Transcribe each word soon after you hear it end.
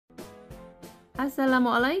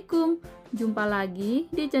Assalamualaikum, jumpa lagi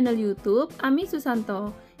di channel YouTube Ami Susanto.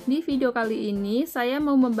 Di video kali ini saya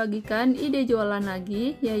mau membagikan ide jualan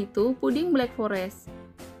lagi, yaitu puding blakflores.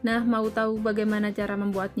 Nah, mau tahu bagaimana cara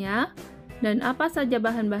membuatnya dan apa saja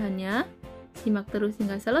bahan-bahannya? Simak terus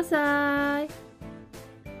hingga selesai.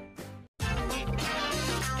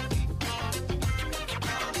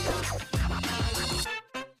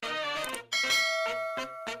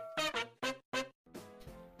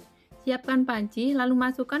 Siapkan panci, lalu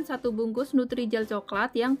masukkan 1 bungkus nutrijell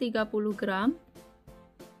coklat yang 30 gram,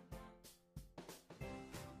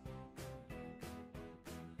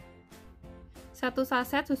 1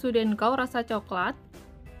 saset susu dancow rasa coklat,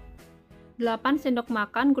 8 sendok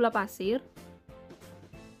makan gula pasir,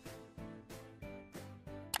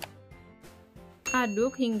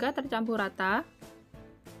 aduk hingga tercampur rata.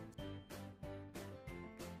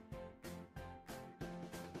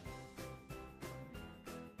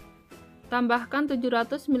 Tambahkan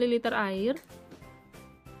 700 ml air.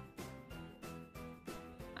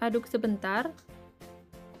 Aduk sebentar.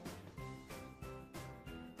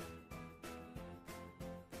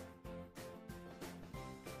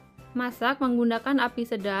 Masak menggunakan api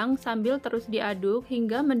sedang sambil terus diaduk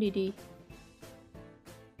hingga mendidih.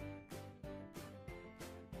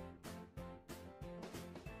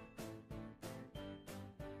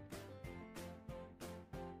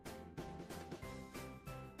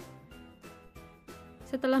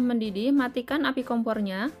 Setelah mendidih, matikan api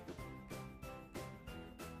kompornya.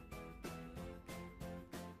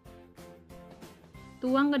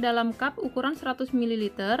 Tuang ke dalam cup ukuran 100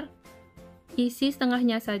 ml. Isi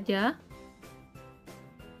setengahnya saja.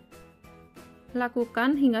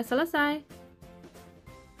 Lakukan hingga selesai.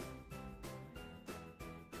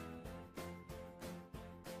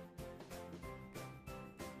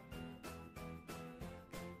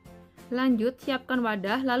 Lanjut, siapkan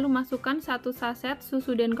wadah, lalu masukkan 1 saset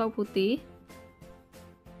susu dancow putih,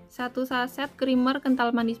 1 saset krimer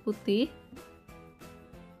kental manis putih,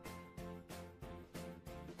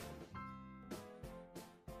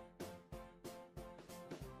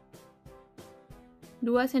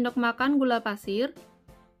 2 sendok makan gula pasir,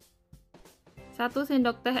 1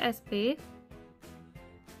 sendok teh SP,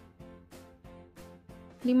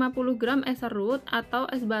 50 gram es serut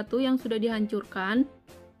atau es batu yang sudah dihancurkan.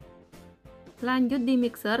 Lanjut di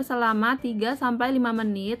mixer selama 3-5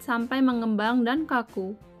 menit sampai mengembang dan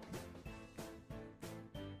kaku.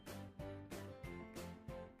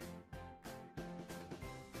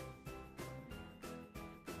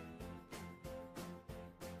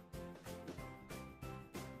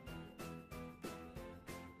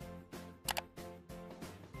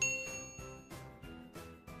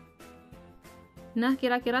 Nah,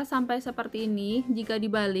 kira-kira sampai seperti ini. Jika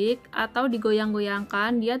dibalik atau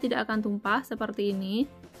digoyang-goyangkan, dia tidak akan tumpah seperti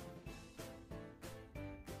ini.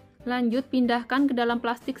 Lanjut, pindahkan ke dalam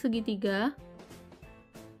plastik segitiga.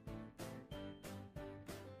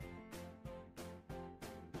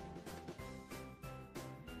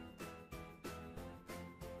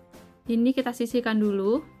 Ini kita sisihkan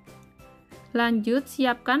dulu. Lanjut,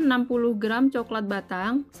 siapkan 60 gram coklat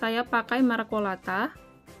batang. Saya pakai merek Coklat.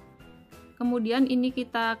 Kemudian ini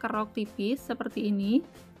kita kerok tipis seperti ini.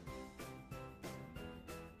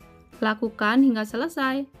 Lakukan hingga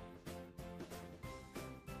selesai.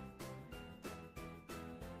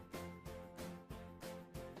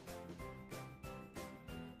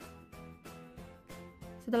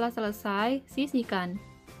 Setelah selesai, sisihkan.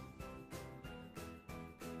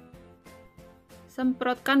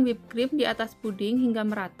 Semprotkan whipped cream di atas puding hingga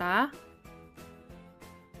merata.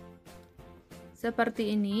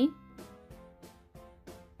 Seperti ini.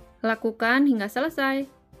 Lakukan hingga selesai.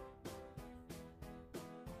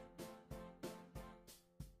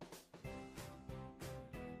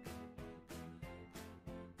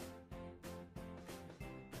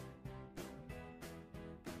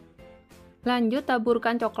 Lanjut,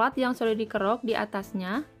 taburkan coklat yang sudah dikerok di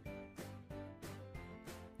atasnya.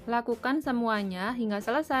 Lakukan semuanya hingga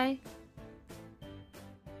selesai.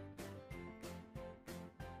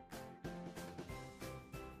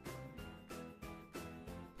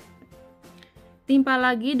 Timpa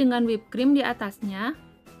lagi dengan whipped cream di atasnya.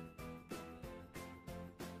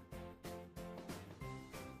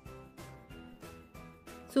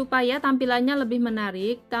 Supaya tampilannya lebih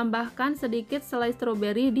menarik, tambahkan sedikit selai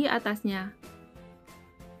stroberi di atasnya.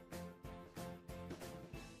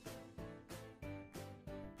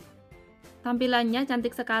 Tampilannya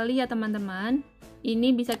cantik sekali ya teman-teman.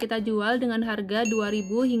 Ini bisa kita jual dengan harga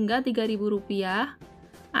Rp2.000 hingga Rp3.000.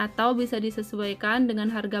 Atau bisa disesuaikan dengan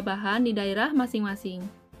harga bahan di daerah masing-masing.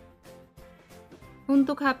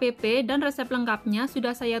 Untuk HPP dan resep lengkapnya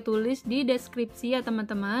sudah saya tulis di deskripsi ya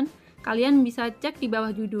teman-teman. Kalian bisa cek di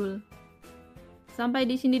bawah judul. Sampai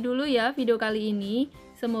di sini dulu ya video kali ini.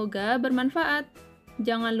 Semoga bermanfaat.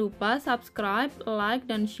 Jangan lupa subscribe, like,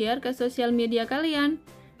 dan share ke sosial media kalian.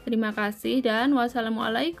 Terima kasih dan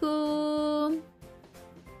wassalamualaikum.